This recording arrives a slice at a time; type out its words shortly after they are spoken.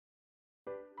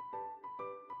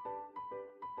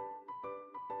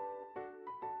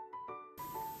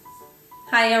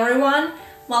Hi everyone,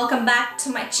 welcome back to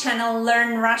my channel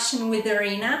Learn Russian with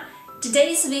Irina.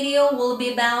 Today's video will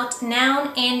be about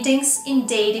noun endings in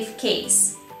dative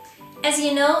case. As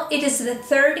you know, it is the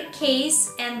third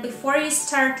case, and before you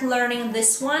start learning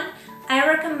this one, I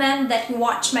recommend that you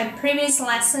watch my previous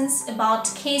lessons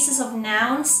about cases of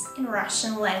nouns in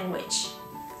Russian language.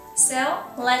 So,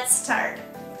 let's start.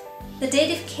 The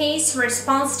dative case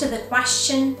responds to the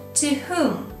question, to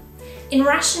whom? In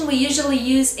Russian, we usually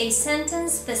use a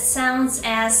sentence that sounds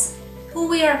as who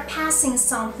we are passing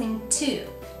something to.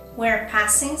 We're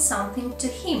passing something to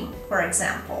him, for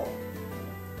example.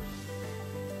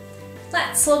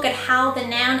 Let's look at how the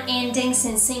noun endings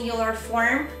in singular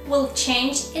form will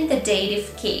change in the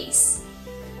dative case.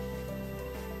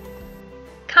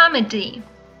 Comedy.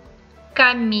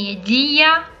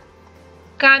 Комедия.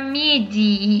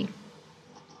 Комедии.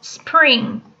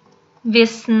 Spring.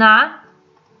 Весна.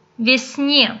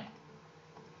 Весне.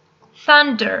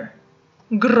 Thunder.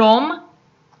 Гром.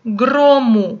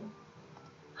 Грому.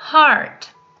 Heart.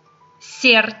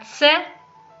 Сердце.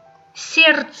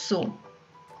 Сердцу.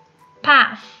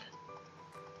 Path.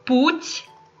 Путь.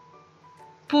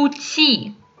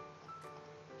 Пути.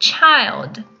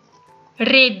 Child.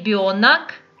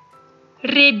 Ребенок.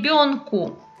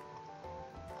 Ребенку.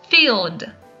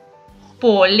 Field.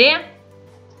 Поле.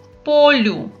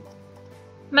 Полю.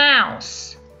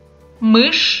 Mouse.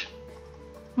 Мышь.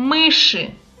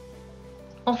 Мыши.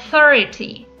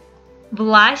 Authority.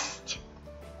 Власть.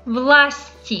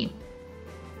 Власти.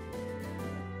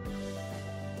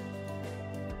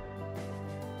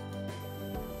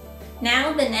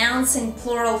 Now the nouns in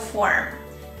plural form.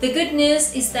 The good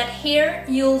news is that here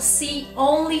you'll see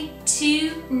only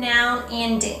two noun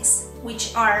endings,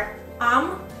 which are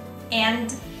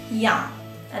and yam.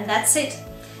 And that's it.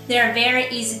 They are very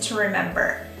easy to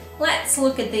remember. Let's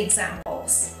look at the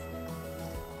examples.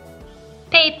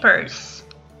 Papers.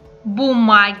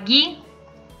 Бумаги.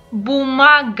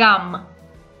 Бумагам.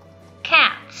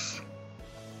 Cats.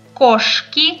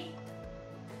 Кошки.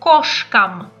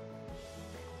 Кошкам.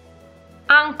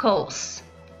 Uncles.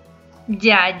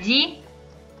 Дяди.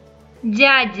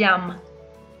 Дядям.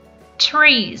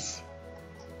 Trees.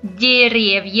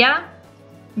 Деревья.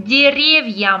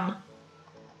 Деревьям.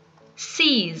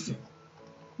 Seas.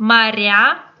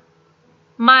 Моря.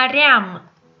 Морям.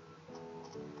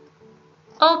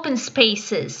 Open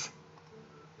spaces.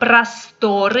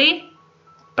 Просторы.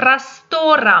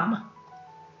 Просторам.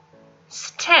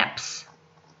 Steppes.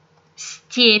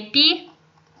 Степи.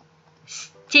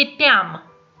 Степям.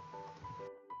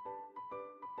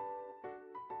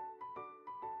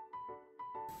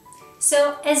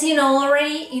 So, as you know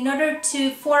already, in order to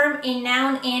form a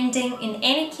noun ending in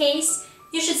any case,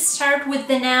 you should start with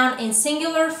the noun in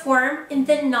singular form in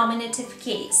the nominative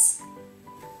case.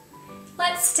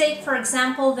 Let's take, for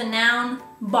example, the noun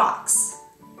box.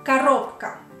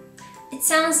 Коробка. It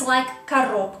sounds like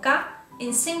коробка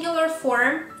in singular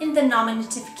form in the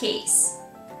nominative case.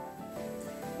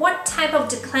 What type of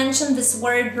declension this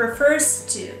word refers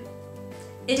to?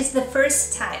 It is the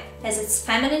first type, as it's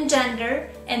feminine gender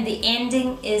and the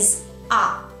ending is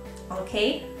a,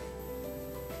 okay?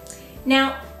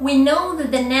 Now, we know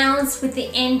that the nouns with the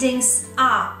endings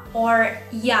a or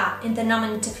ya in the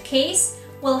nominative case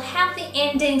will have the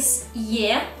endings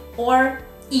ye or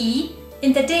I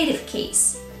in the dative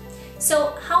case.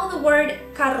 So, how the word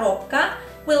коробка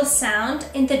will sound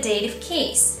in the dative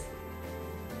case?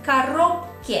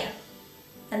 Коробке.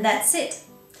 And that's it.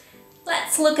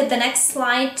 Let's look at the next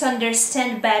slide to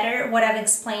understand better what I've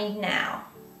explained now.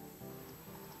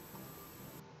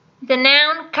 The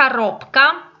noun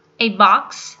коробка, a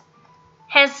box,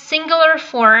 has singular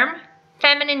form,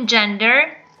 feminine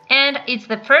gender, and it's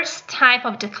the first type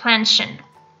of declension.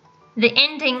 The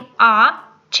ending a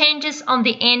changes on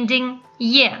the ending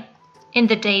ye in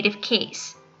the dative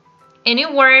case. Any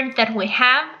word that we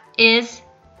have is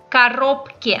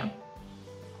коробке.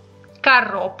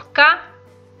 Коробка.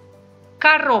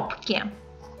 Коробке.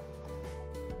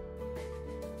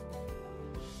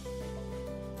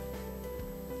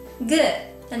 Good,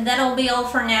 and that'll be all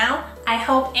for now. I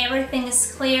hope everything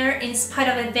is clear in spite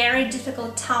of a very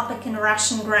difficult topic in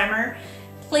Russian grammar.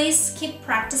 Please keep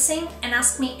practicing and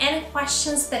ask me any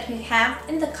questions that you have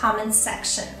in the comments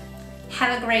section.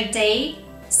 Have a great day.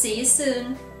 See you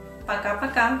soon.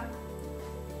 Пока-пока.